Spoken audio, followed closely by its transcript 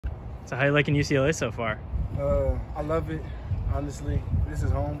So how you liking UCLA so far? I love it. Honestly, this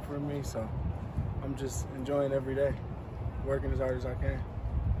is home for me, so I'm just enjoying every day, working as hard as I can.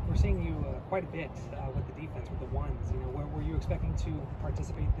 We're seeing you quite a bit with the defense, with the ones. You know, were you expecting to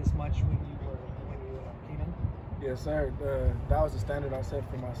participate this much when you came in? Yes, sir. That was the standard I set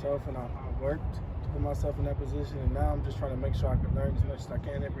for myself, and I worked to put myself in that position. And now I'm just trying to make sure I can learn as much as I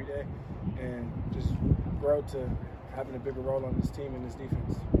can every day, and just grow to having a bigger role on this team and this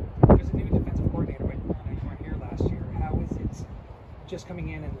defense. There's a new defensive coordinator, but you weren't here last year. How is it just coming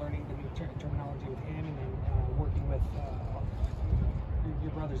in and learning the new terminology with him, and then working with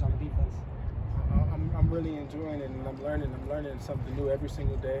your brothers on the defense? I'm really enjoying it, and I'm learning something new every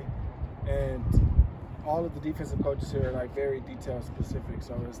single day. And all of the defensive coaches here are like very detail specific,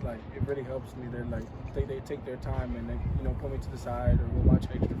 so it's like it really helps me. They're like they take their time and they pull me to the side, or we'll watch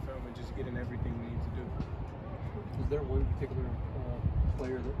extra film and just get in everything we need to do. Is there one particular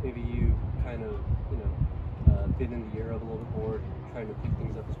player that maybe you kind of been in the ear of a little bit more, trying to pick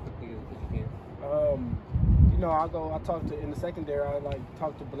things up as quickly as you can? I talk to, in the secondary, I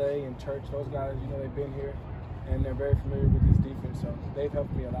talk to Blay and Church. Those guys, they've been here and they're very familiar with this defense, so they've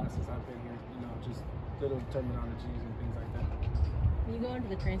helped me a lot since I've been here. Just little terminologies and things like that. When you go into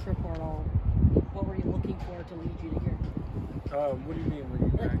the transfer portal, what were you looking for to lead you to here? What do you mean when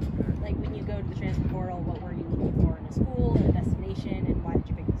you ask me that? Like when you go to the transfer portal, what were you looking for in a school, in a destination, and why did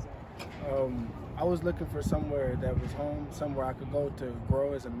you pick this one? I was looking for somewhere that was home, somewhere I could go to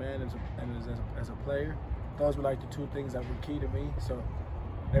grow as a man and as a player. Those were like the two things that were key to me. So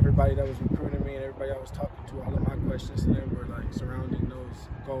everybody that was recruiting me and everybody I was talking to, all of my questions to them were like surrounding those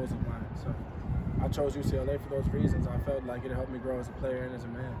goals of mine. So I chose UCLA for those reasons. I felt like it helped me grow as a player and as a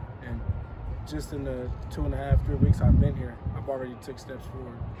man. And just in the 2.5, 3 weeks I've been here, I've already took steps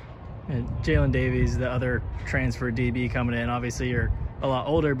forward. And Jaylin Davies, the other transfer DB coming in, obviously you're a lot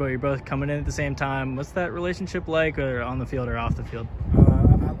older, but you're both coming in at the same time. What's that relationship like, or on the field or off the field?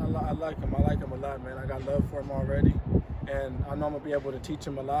 I like him. I like him a lot, man. I got love for him already, and I know I'm going to be able to teach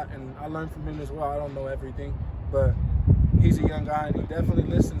him a lot, and I learn from him as well. I don't know everything, but he's a young guy, and he definitely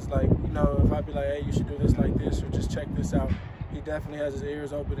listens. Like, if I be like, hey, you should do this like this, or just check this out, he definitely has his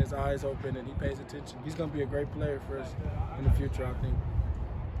ears open, his eyes open, and he pays attention. He's going to be a great player for us in the future, I think.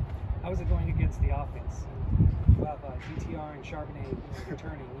 How is it going against the offense? You have DTR and Charbonnet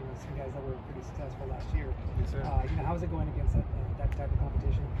returning, some guys that were pretty successful last year. Yes, sir. How is it going against that type of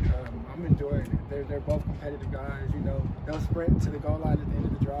competition? I'm enjoying it. They're both competitive guys. They'll sprint to the goal line at the end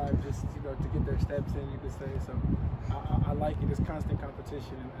of the drive just to get their steps in, you could say. So I like it. It's constant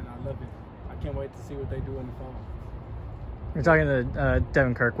competition, and I love it. I can't wait to see what they do in the fall. You're talking to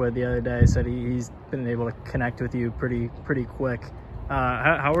Devin Kirkwood the other day. Said he's been able to connect with you pretty quick.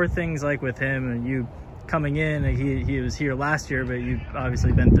 How are things like with him and you coming in? He was here last year, but you've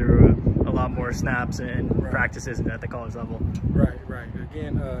obviously been through a lot more snaps and practices at the college level. Right.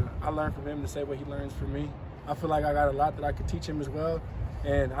 Again, I learned from him the same way he learns from me. I feel like I got a lot that I could teach him as well,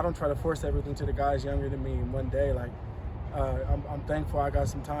 and I don't try to force everything to the guys younger than me in one day. Like, I'm thankful I got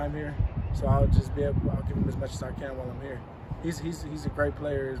some time here, so I'll give him as much as I can while I'm here. He's a great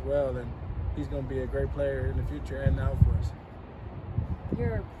player as well, and he's going to be a great player in the future and now for us.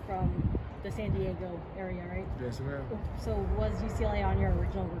 You're from the San Diego area, right? Yes, ma'am. So was UCLA on your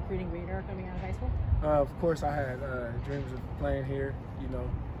original recruiting radar coming out of high school? Of course, I had dreams of playing here.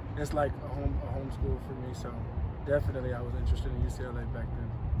 It's like a home school for me. So definitely, I was interested in UCLA back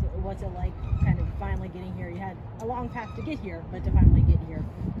then. So what's it like, kind of finally getting here? You had a long path to get here, but to finally get here.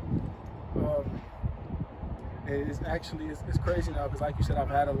 It's crazy now because, like you said, I've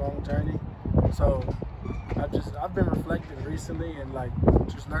had a long journey. So I've been reflecting recently and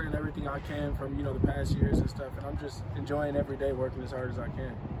just learning everything I can from the past years and stuff, and I'm just enjoying every day working as hard as I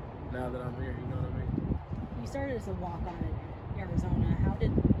can now that I'm here. You know what I mean? You started as a walk-on in Arizona. How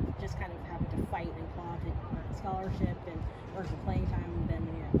did just kind of having to fight and claw to earn a scholarship and earn the playing time, and then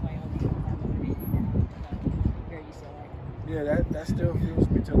when you're at Wyoming, that motivated you now here at UCLA? Yeah, that still fuels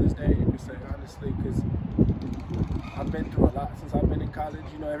me to this day, you could say, honestly, because I've been through a lot since I've been in college.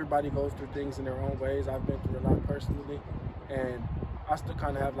 Everybody goes through things in their own ways. I've been through a lot personally, and I still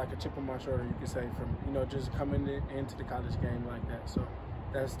kind of have like a chip on my shoulder, you could say, from just coming into the college game like that. So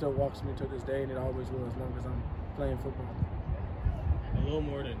that still walks me to this day, and it always will as long as I'm playing football. A little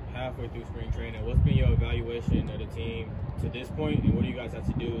more than halfway through spring training, what's been your evaluation of the team to this point, and what do you guys have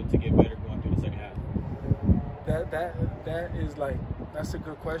to do to get better going through the second half? That's a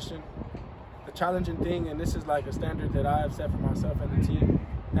good question. The challenging thing, and this is like a standard that I have set for myself and the team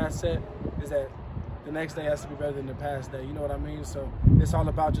has set, is that the next day has to be better than the past day. You know what I mean? So it's all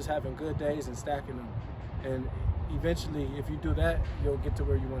about just having good days and stacking them. And eventually, if you do that, you'll get to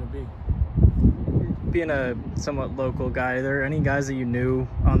where you want to be. Being a somewhat local guy, are there any guys that you knew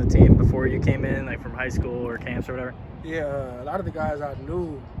on the team before you came in, like from high school or camps or whatever? Yeah, a lot of the guys I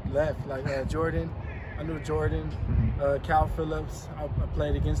knew left, like Jordan. I knew Jordan, Cal Phillips. I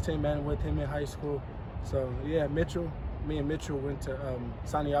played against him and with him in high school. So, yeah, Mitchell. Me and Mitchell went to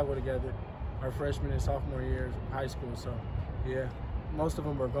Santiago together our freshman and sophomore years of high school. So, yeah, most of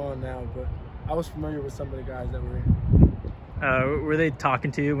them are gone now, but I was familiar with some of the guys that were in. Were they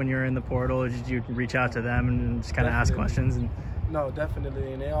talking to you when you were in the portal, or did you reach out to them and just kind of ask questions? No,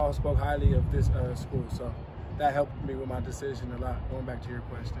 definitely, and they all spoke highly of this school, so that helped me with my decision a lot. Going back to your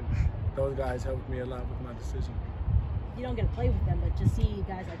question, those guys helped me a lot with my decision. You don't get to play with them, but to see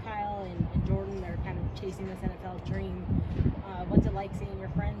guys like Kyle and Jordan, they're kind of chasing this NFL dream. What's it like seeing your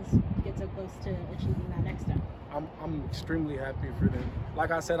friends get so close to achieving that next step? I'm extremely happy for them.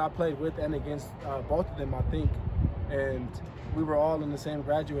 Like I said, I played with and against both of them, I think, and we were all in the same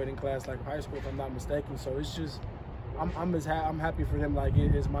graduating class, like high school, if I'm not mistaken. So it's just, I'm happy for them like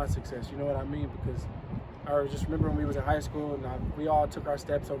it is my success. You know what I mean? Because I just remember when we was in high school, and we all took our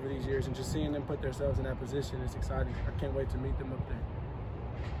steps over these years, and just seeing them put themselves in that position is exciting. I can't wait to meet them up there.